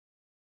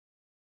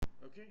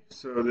Okay,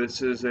 so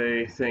this is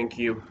a thank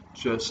you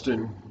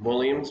Justin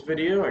Williams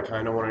video. I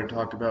kind of wanted to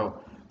talk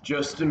about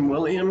Justin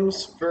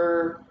Williams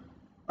for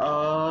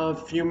a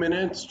few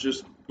minutes,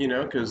 just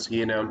because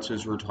he announced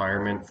his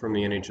retirement from the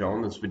NHL,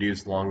 and this video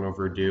is long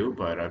overdue.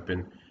 But I've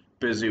been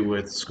busy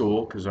with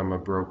school because I'm a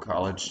broke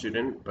college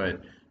student. But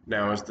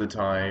now is the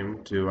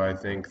time to, I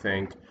think,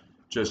 thank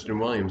Justin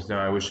Williams. Now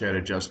I wish I had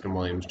a Justin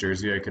Williams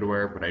jersey I could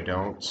wear, but I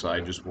don't, so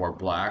I just wore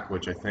black,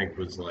 which I think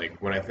was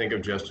like when I think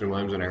of Justin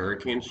Williams in a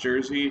Hurricanes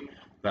jersey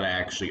that I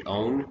actually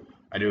own.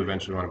 I do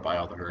eventually want to buy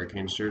all the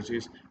Hurricanes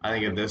jerseys. I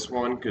think of this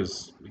one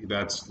because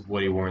that's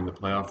what he wore in the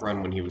playoff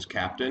run when he was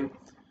captain.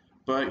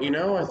 But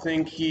I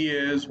think he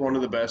is one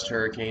of the best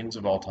Hurricanes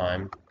of all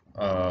time.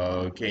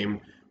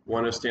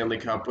 Won a Stanley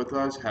Cup with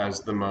us,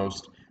 has the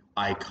most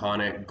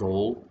iconic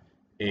goal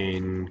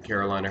in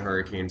Carolina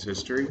Hurricanes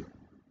history.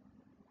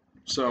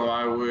 So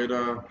I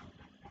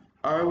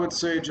would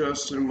say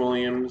Justin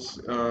Williams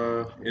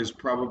is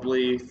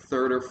probably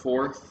third or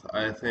fourth.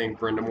 I think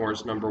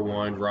Brendamore's number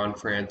one, Ron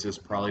Francis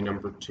probably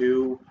number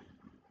two,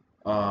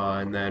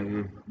 and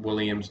then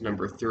Williams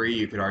number three.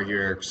 You could argue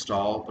Eric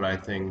Stahl, but I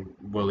think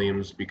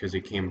Williams because he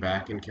came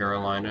back in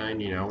Carolina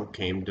and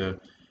came to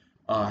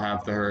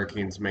have the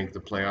Hurricanes make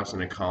the playoffs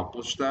and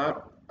accomplish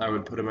that. I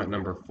would put him at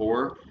number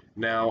four.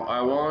 Now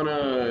I want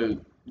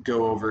to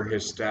go over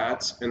his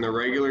stats in the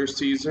regular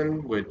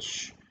season,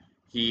 which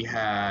he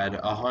had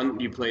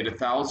he played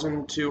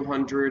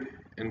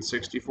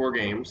 1,264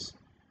 games,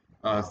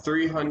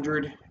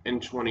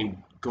 320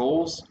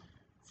 goals,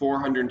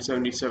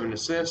 477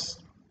 assists,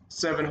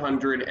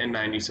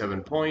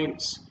 797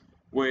 points,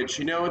 which,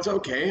 it's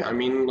okay. I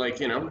mean,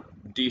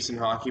 decent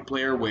hockey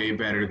player, way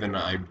better than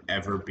I'd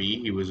ever be.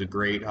 He was a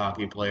great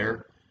hockey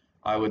player,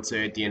 I would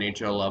say, at the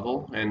NHL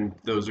level, and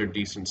those are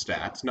decent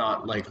stats,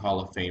 not like Hall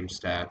of Fame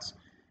stats.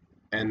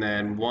 And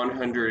then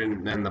 100,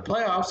 and then the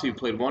playoffs, he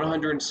played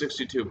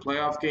 162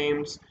 playoff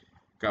games,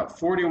 got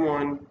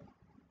 41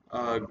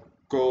 uh,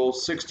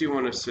 goals,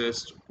 61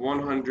 assists,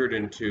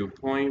 102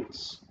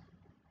 points.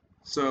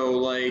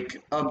 So,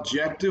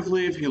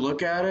 objectively, if you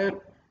look at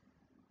it,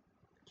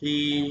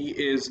 he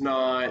is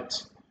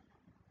not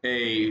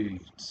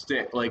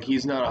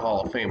he's not a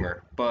Hall of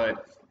Famer.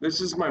 But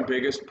this is my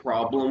biggest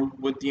problem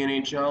with the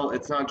NHL.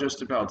 It's not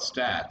just about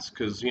stats,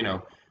 because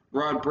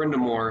Rod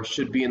Brind'Amour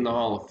should be in the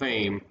Hall of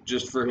Fame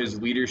just for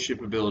his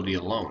leadership ability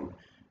alone,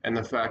 and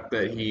the fact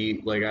that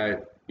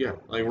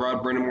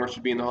Rod Brind'Amour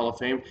should be in the Hall of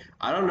Fame.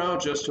 I don't know.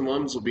 Justin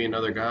Williams will be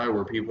another guy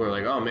where people are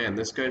like, oh man,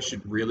 this guy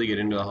should really get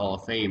into the Hall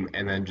of Fame,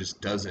 and then just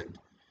doesn't.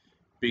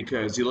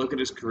 Because you look at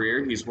his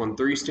career, he's won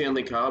 3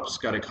 Stanley Cups,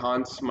 got a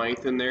Conn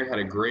Smythe in there, had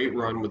a great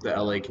run with the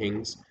LA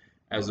Kings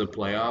as the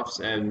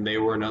playoffs, and they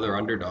were another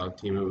underdog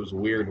team. It was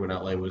weird when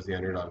LA was the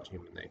underdog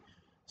team and they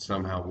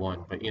somehow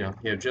won. But you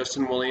have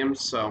Justin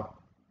Williams, so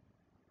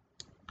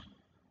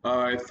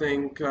I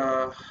think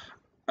when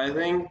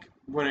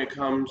it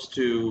comes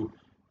to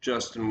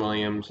Justin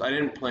Williams, I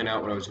didn't plan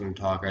out what I was going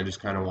to talk. I just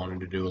kind of wanted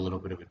to do a little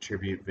bit of a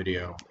tribute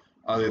video,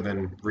 other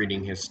than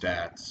reading his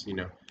stats.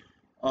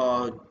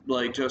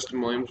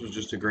 Justin Williams was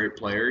just a great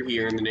player. He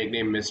earned the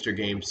nickname Mr.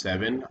 Game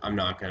 7. I'm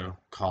not going to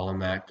call him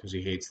that because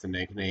he hates the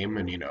nickname.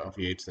 And, if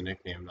he hates the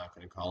nickname, I'm not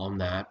going to call him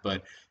that.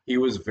 But he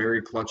was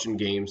very clutch in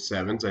Game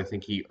 7s. I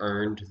think he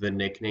earned the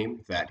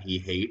nickname that he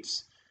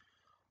hates.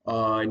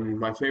 And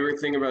my favorite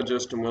thing about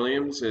Justin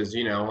Williams is,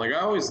 I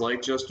always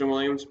liked Justin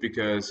Williams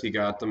because he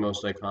got the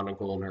most iconic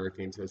goal in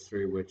Hurricanes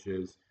history, which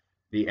is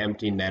the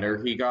empty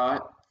netter he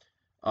got.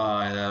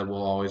 That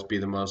will always be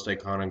the most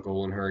iconic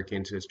goal in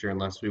Hurricanes history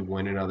unless we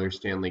win another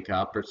Stanley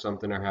Cup or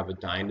something or have a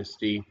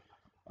dynasty.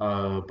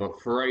 But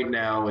for right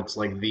now, it's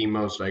like the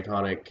most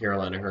iconic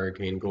Carolina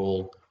Hurricane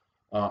goal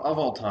of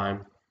all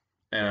time.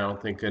 And I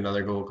don't think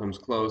another goal comes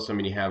close. I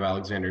mean, you have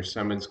Alexander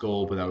Semin's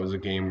goal, but that was a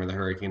game where the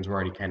Hurricanes were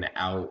already kind of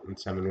out and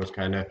Semin was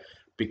kind of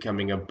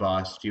becoming a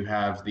bust. You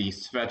have the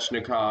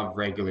Svechnikov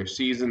regular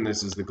season.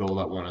 This is the goal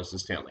that won us the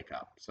Stanley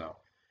Cup. So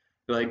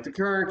the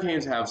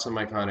Hurricanes have some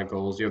iconic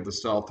goals. You have the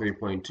Stahl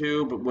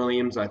 3.2, but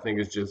Williams, I think,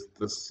 is just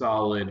the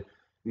solid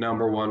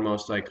number one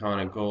most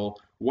iconic goal.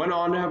 Went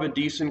on to have a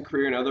decent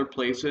career in other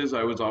places.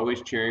 I was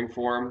always cheering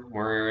for him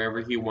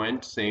wherever he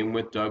went. Same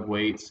with Doug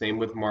Weight, same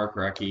with Mark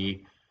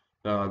Recchi.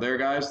 There are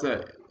guys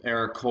that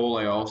Eric Cole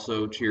I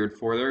also cheered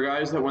for. There are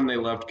guys that when they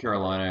left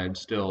Carolina, I'd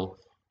still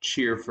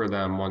cheer for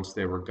them once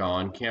they were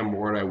gone. Cam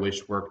Ward, I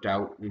wish worked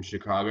out in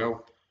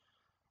Chicago.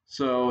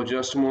 So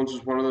Justin Williams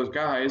was one of those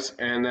guys,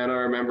 and then I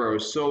remember I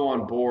was so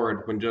on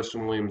board when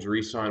Justin Williams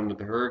re-signed with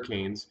the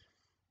Hurricanes,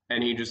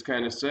 and he just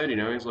kind of said,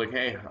 he's like,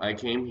 hey, I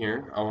came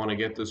here, I want to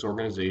get this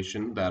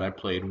organization that I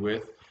played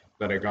with,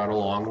 that I got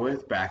along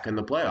with, back in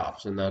the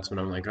playoffs, and that's when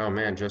I'm like, oh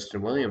man,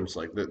 Justin Williams,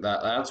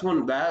 that's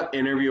when that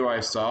interview I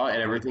saw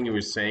and everything he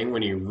was saying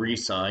when he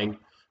re-signed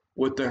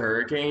with the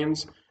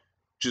Hurricanes,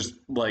 just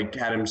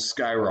had him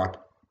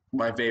skyrocket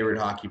my favorite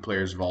hockey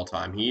players of all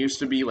time. He used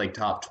to be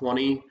top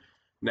 20.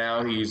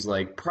 Now he's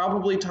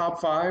probably top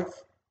 5.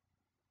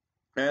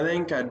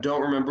 I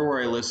don't remember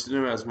where I listed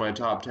him as my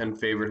top 10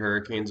 favorite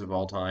Hurricanes of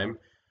all time,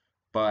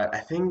 but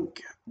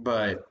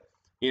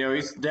You know,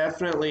 he's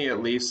definitely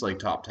at least like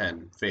top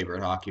 10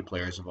 favorite hockey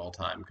players of all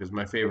time because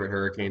my favorite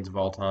Hurricanes of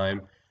all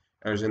time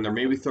I was in there.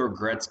 Maybe throw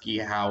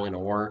Gretzky, Howe, and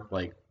Orr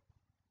like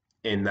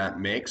in that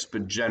mix,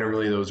 but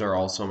generally those are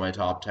also my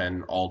top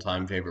 10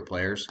 all-time favorite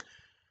players.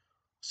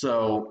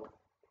 So,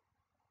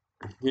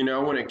 you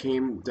know, when it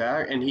came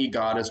back, and he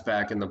got us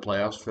back in the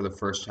playoffs for the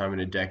first time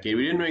in a decade.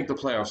 We didn't make the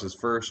playoffs his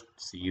first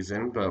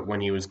season, but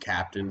when he was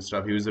captain and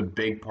stuff, he was a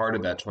big part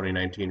of that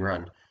 2019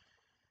 run.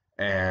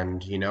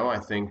 And, you know, I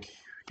think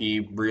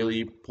he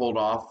really pulled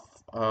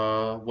off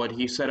what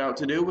he set out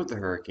to do with the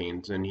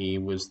Hurricanes, and he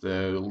was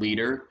the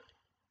leader.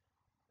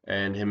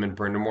 And him and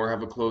Brind'Amour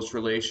have a close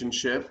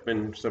relationship,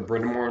 and so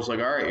Brind'Amour was like,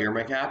 "All right, you're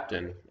my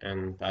captain."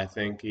 And I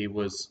think he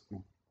was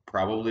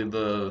probably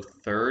the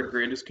third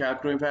greatest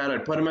captain we've had.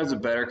 I'd put him as a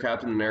better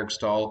captain than Eric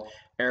Stahl.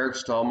 Eric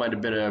Stahl might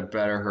have been a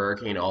better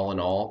Hurricane all in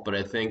all, but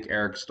I think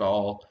Eric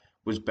Stahl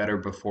was better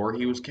before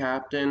he was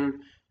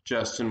captain.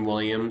 Justin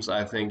Williams,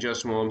 I think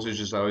Justin Williams has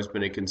just always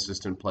been a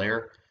consistent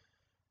player,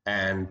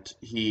 and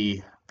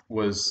he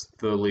was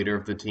the leader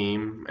of the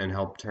team and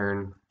helped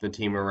turn the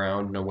team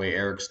around in a way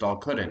Eric Stahl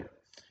couldn't.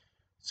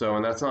 So,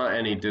 and that's not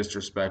any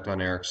disrespect on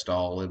Eric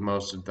Stahl.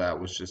 Most of that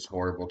was just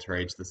horrible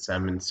trades, the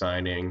Simmons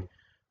signing.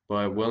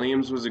 But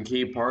Williams was a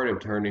key part of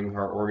turning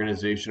our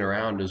organization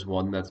around as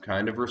one that's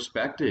kind of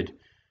respected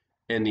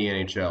in the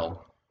NHL.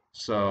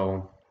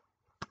 So,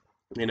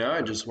 you know,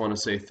 I just want to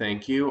say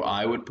thank you.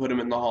 I would put him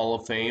in the Hall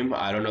of Fame.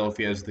 I don't know if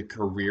he has the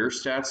career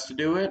stats to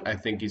do it. I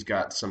think he's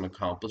got some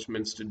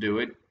accomplishments to do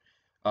it.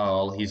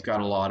 He's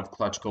got a lot of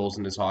clutch goals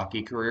in his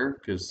hockey career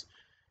because,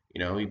 you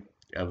know,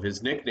 of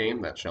his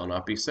nickname, that shall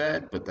not be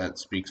said, but that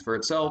speaks for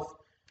itself.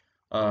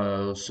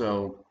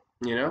 So,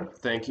 you know,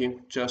 thank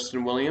you,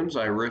 Justin Williams.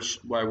 I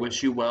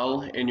wish you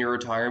well in your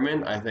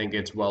retirement. I think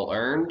it's well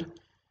earned,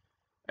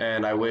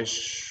 and I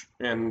wish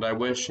him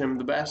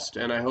the best.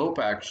 And I hope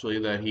actually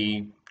that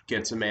he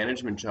gets a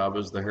management job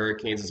as the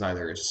Hurricanes as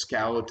either a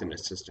scout, an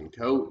assistant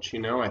coach. You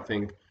know, I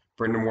think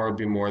Brind'Amour would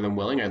be more than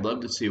willing. I'd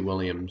love to see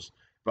Williams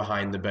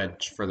behind the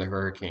bench for the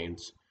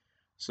Hurricanes.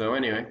 So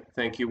anyway,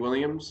 thank you,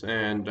 Williams.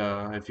 And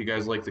if you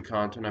guys like the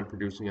content I'm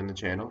producing on the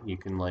channel, you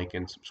can like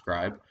and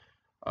subscribe.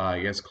 I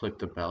guess click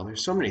the bell.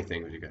 There's so many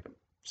things you gotta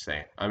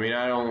say. I mean,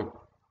 I don't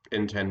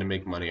intend to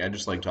make money. I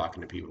just like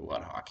talking to people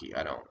about hockey.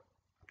 I don't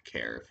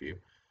care if you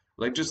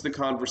like just the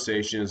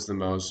conversation is the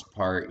most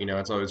part. You know,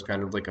 it's always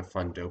kind of like a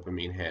fun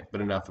dopamine hit.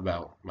 But enough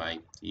about my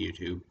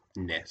YouTube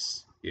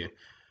ness. Yeah.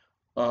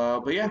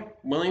 But yeah,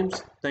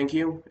 Williams, thank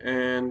you,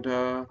 and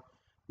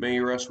may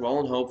you rest well,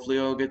 and hopefully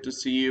I'll get to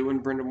see you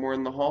and Brind'Amour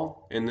in the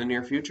hall in the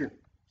near future.